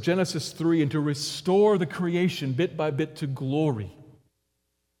curse of Genesis 3 and to restore the creation bit by bit to glory,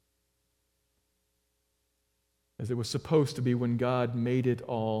 as it was supposed to be when God made it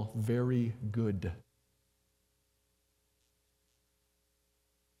all very good.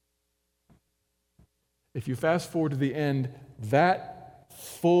 If you fast forward to the end, that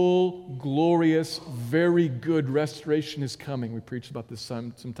full, glorious, very good restoration is coming. We preached about this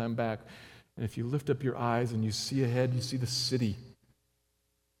some time back. And if you lift up your eyes and you see ahead, you see the city.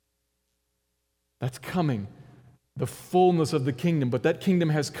 That's coming, the fullness of the kingdom. But that kingdom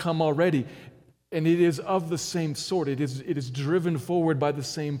has come already, and it is of the same sort. It is driven forward by the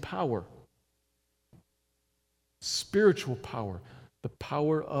same power. Spiritual power, the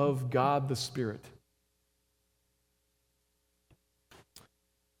power of God the Spirit.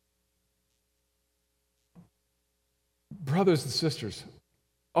 Brothers and sisters,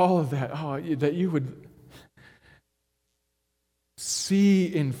 all of that, that you would see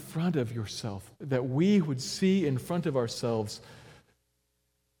in front of yourself, that we would see in front of ourselves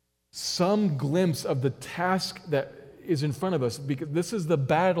some glimpse of the task that is in front of us, because this is the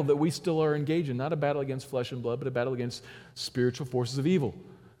battle that we still are engaged in, not a battle against flesh and blood, but a battle against spiritual forces of evil.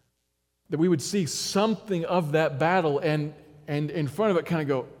 That we would see something of that battle and in front of it kind of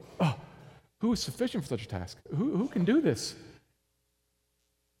go, oh, who is sufficient for such a task? Who can do this?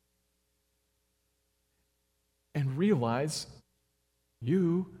 And realize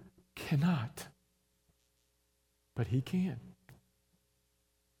you cannot, but He can.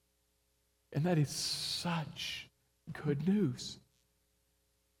 And that is such good news.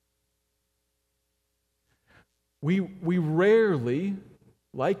 We rarely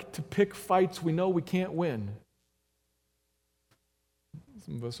like to pick fights we know we can't win.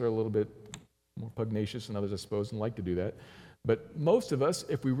 Some of us are a little bit more pugnacious than others, I suppose, and like to do that. But most of us,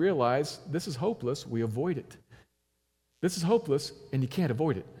 if we realize this is hopeless, we avoid it. This is hopeless, and you can't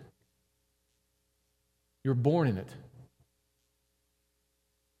avoid it. You're born in it.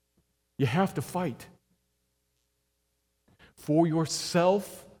 You have to fight. For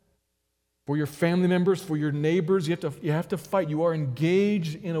yourself, for your family members, for your neighbors, you have to fight. You are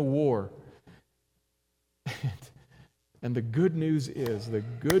engaged in a war. And the good news is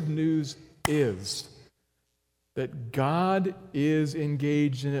that God is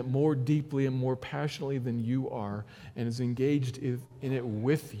engaged in it more deeply and more passionately than you are, and is engaged in it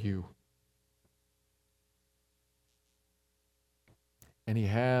with you. And He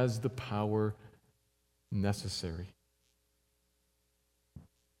has the power necessary.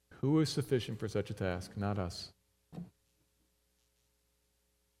 Who is sufficient for such a task? Not us.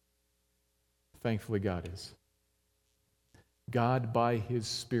 Thankfully, God is. God by His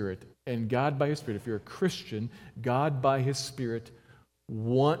Spirit. And God by His Spirit, if you're a Christian, God by His Spirit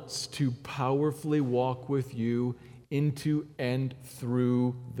wants to powerfully walk with you into and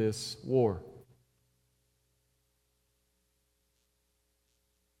through this war.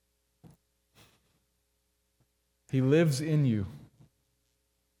 He lives in you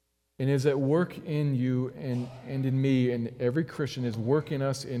and is at work in you and in me, and every Christian is working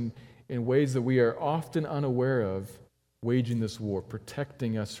us in ways that we are often unaware of, waging this war,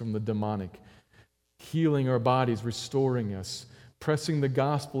 protecting us from the demonic, healing our bodies, restoring us, pressing the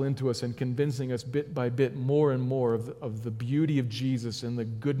gospel into us and convincing us bit by bit more and more of the beauty of Jesus and the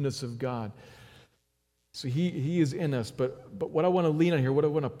goodness of God. So he is in us. But what I want to lean on here, what I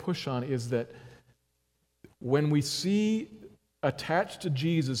want to push on is that when we see attached to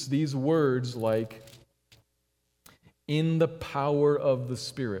Jesus these words like, in the power of the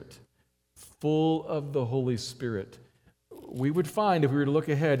Spirit, full of the Holy Spirit, we would find, if we were to look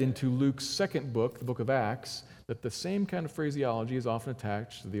ahead into Luke's second book, the book of Acts, that the same kind of phraseology is often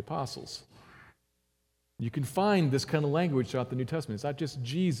attached to the apostles. You can find this kind of language throughout the New Testament. It's not just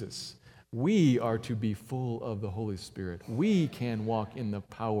Jesus. We are to be full of the Holy Spirit. We can walk in the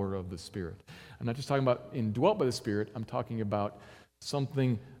power of the Spirit. I'm not just talking about indwelt by the Spirit. I'm talking about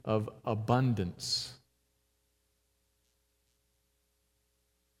something of abundance,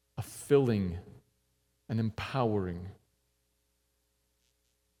 a filling, an empowering.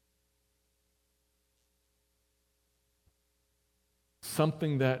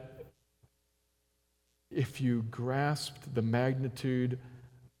 Something that, if you grasped the magnitude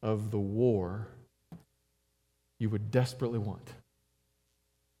of the war, you would desperately want.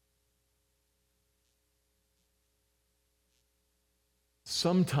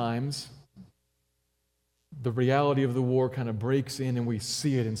 Sometimes the reality of the war kind of breaks in and we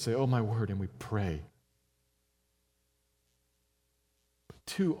see it and say, oh my word, and we pray. But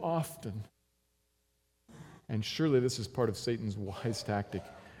too often, and surely this is part of Satan's wise tactic,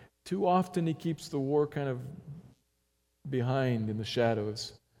 too often he keeps the war kind of behind in the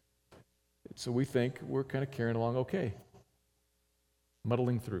shadows. So we think we're kind of carrying along okay,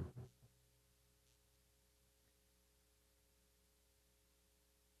 muddling through.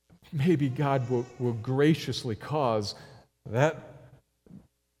 Maybe God will graciously cause that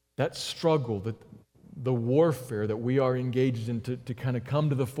struggle, the warfare that we are engaged in to kind of come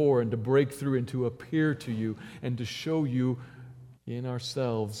to the fore and to break through and to appear to you and to show you in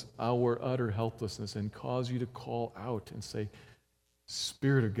ourselves our utter helplessness and cause you to call out and say,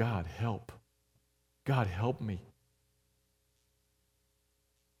 Spirit of God, help. God, help me.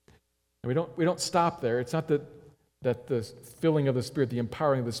 And we don't stop there. It's not that the filling of the Spirit, the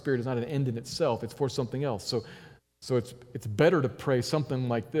empowering of the Spirit is not an end in itself. It's for something else. So it's better to pray something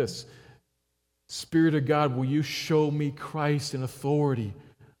like this. Spirit of God, will you show me Christ in authority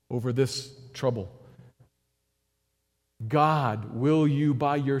over this trouble? God, will you,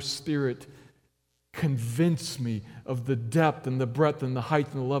 by your Spirit, convince me of the depth and the breadth and the height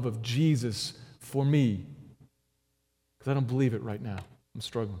and the love of Jesus for me? Because I don't believe it right now. I'm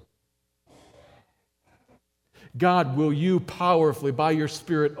struggling. God, will you powerfully, by your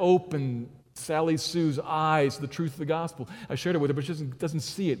Spirit, open Sally Sue's eyes to the truth of the gospel? I shared it with her, but she doesn't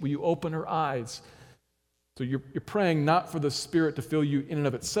see it. Will you open her eyes? So you're praying not for the Spirit to fill you in and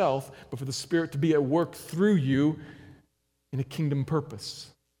of itself, but for the Spirit to be at work through you in a kingdom purpose.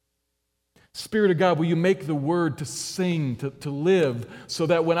 Spirit of God, will you make the word to sing, to live, so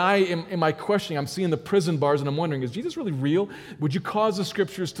that when I am in my questioning, I'm seeing the prison bars and I'm wondering, is Jesus really real? Would you cause the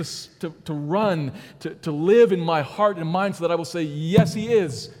scriptures to run, to live in my heart and mind so that I will say, yes, he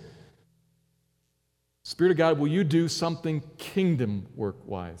is. Spirit of God, will you do something kingdom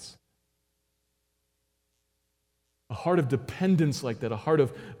work-wise? A heart of dependence like that, a heart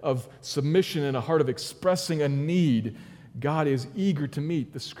of submission and a heart of expressing a need, God is eager to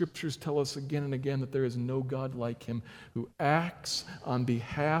meet. The scriptures tell us again and again that there is no God like him who acts on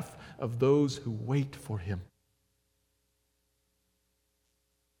behalf of those who wait for him.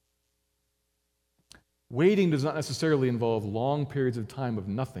 Waiting does not necessarily involve long periods of time of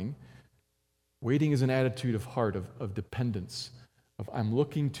nothing. Waiting is an attitude of heart, of dependence, of I'm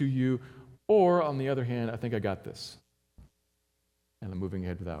looking to you, or on the other hand, I think I got this, and I'm moving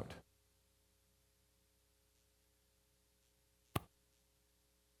ahead without.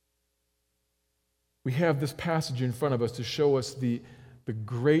 We have this passage in front of us to show us the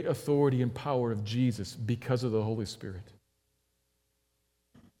great authority and power of Jesus because of the Holy Spirit.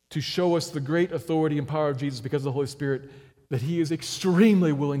 To show us the great authority and power of Jesus because of the Holy Spirit, that he is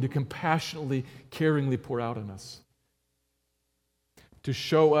extremely willing to compassionately, caringly pour out on us. To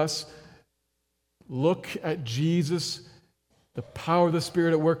show us, look at Jesus, the power of the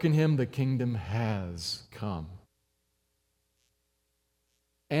Spirit at work in him, the kingdom has come.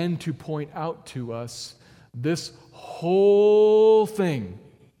 And to point out to us this whole thing,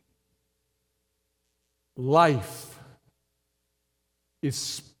 life, is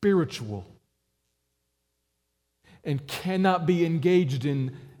spiritual and cannot be engaged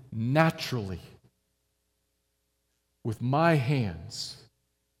in naturally with my hands.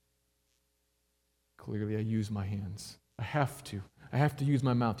 Clearly, I use my hands. I have to. I have to use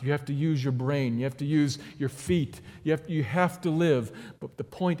my mouth. You have to use your brain. You have to use your feet. You have to live. But the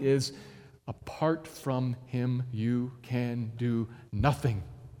point is, apart from Him, you can do nothing.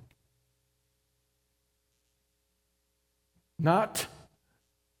 Not,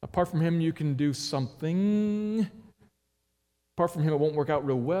 apart from Him, you can do something. Apart from Him, it won't work out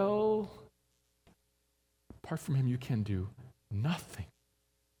real well. Apart from Him, you can do nothing.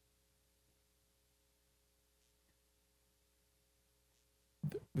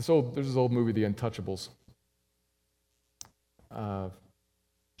 There's this old movie, The Untouchables.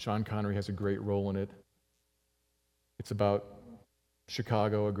 Sean Connery has a great role in it. It's about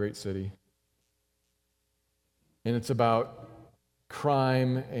Chicago, a great city. And it's about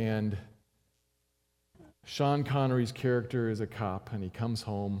crime, and Sean Connery's character is a cop, and he comes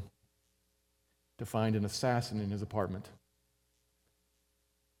home to find an assassin in his apartment.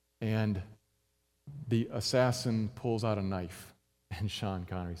 And the assassin pulls out a knife, and Sean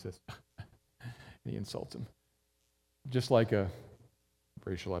Connery says, and he insults him. Just like a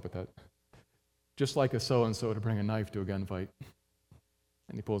racial epithet. Just like a so-and-so to bring a knife to a gunfight.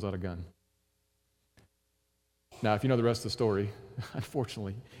 And he pulls out a gun. Now, if you know the rest of the story,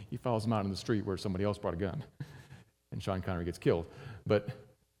 unfortunately, he follows him out in the street where somebody else brought a gun, and Sean Connery gets killed. But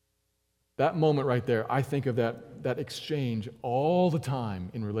that moment right there, I think of that exchange all the time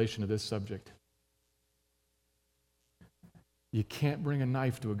in relation to this subject. You can't bring a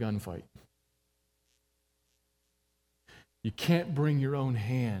knife to a gunfight. You can't bring your own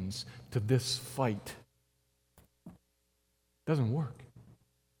hands to this fight. It doesn't work.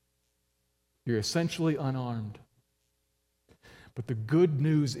 You're essentially unarmed. But the good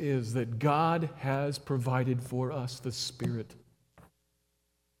news is that God has provided for us the Spirit.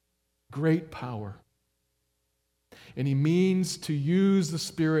 Great power. And He means to use the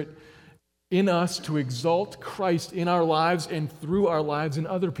Spirit in us to exalt Christ in our lives and through our lives in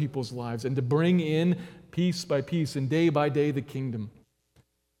other people's lives, and to bring in piece by piece and day by day the kingdom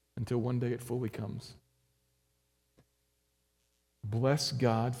until one day it fully comes. Bless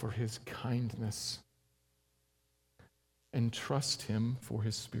God for His kindness and trust Him for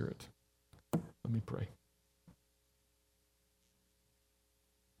His Spirit. Let me pray.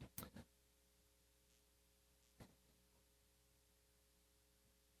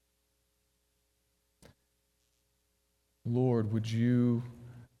 Lord, would You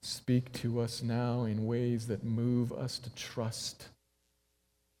speak to us now in ways that move us to trust,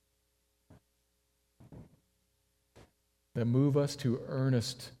 that move us to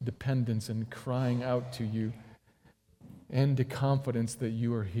earnest dependence and crying out to You, and to confidence that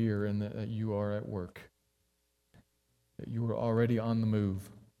You are here and that You are at work, that You are already on the move.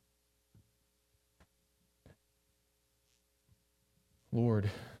 Lord,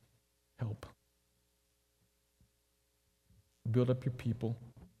 help. Build up Your people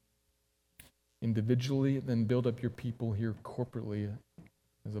individually, then build up Your people here corporately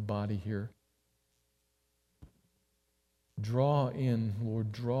as a body here. Draw in,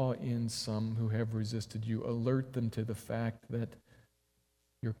 Lord, draw in some who have resisted You. Alert them to the fact that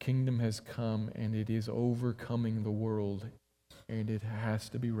Your kingdom has come and it is overcoming the world, and it has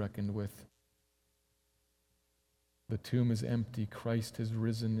to be reckoned with. The tomb is empty, Christ has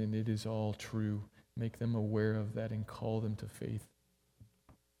risen, and it is all true. Make them aware of that and call them to faith.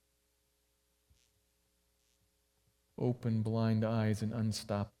 Open blind eyes and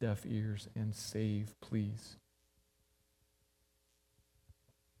unstop deaf ears, and save, please.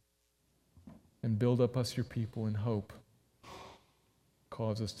 And build up us, Your people, in hope.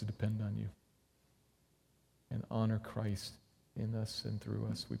 Cause us to depend on You. And honor Christ in us and through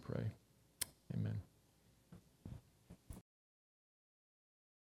us, we pray. Amen.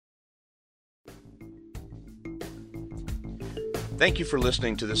 Thank you for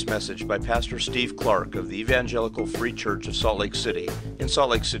listening to this message by Pastor Steve Clark of the Evangelical Free Church of Salt Lake City in Salt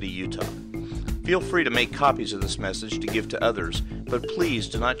Lake City, Utah. Feel free to make copies of this message to give to others, but please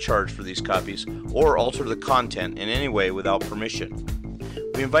do not charge for these copies or alter the content in any way without permission.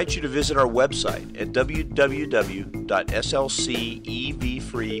 We invite you to visit our website at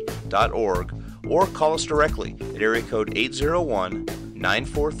www.slcevfree.org or call us directly at area code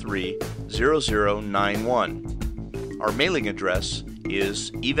 801-943-0091. Our mailing address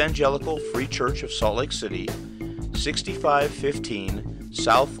is Evangelical Free Church of Salt Lake City, 6515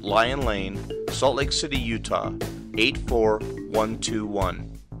 South Lion Lane, Salt Lake City, Utah,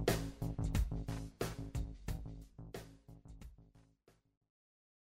 84121.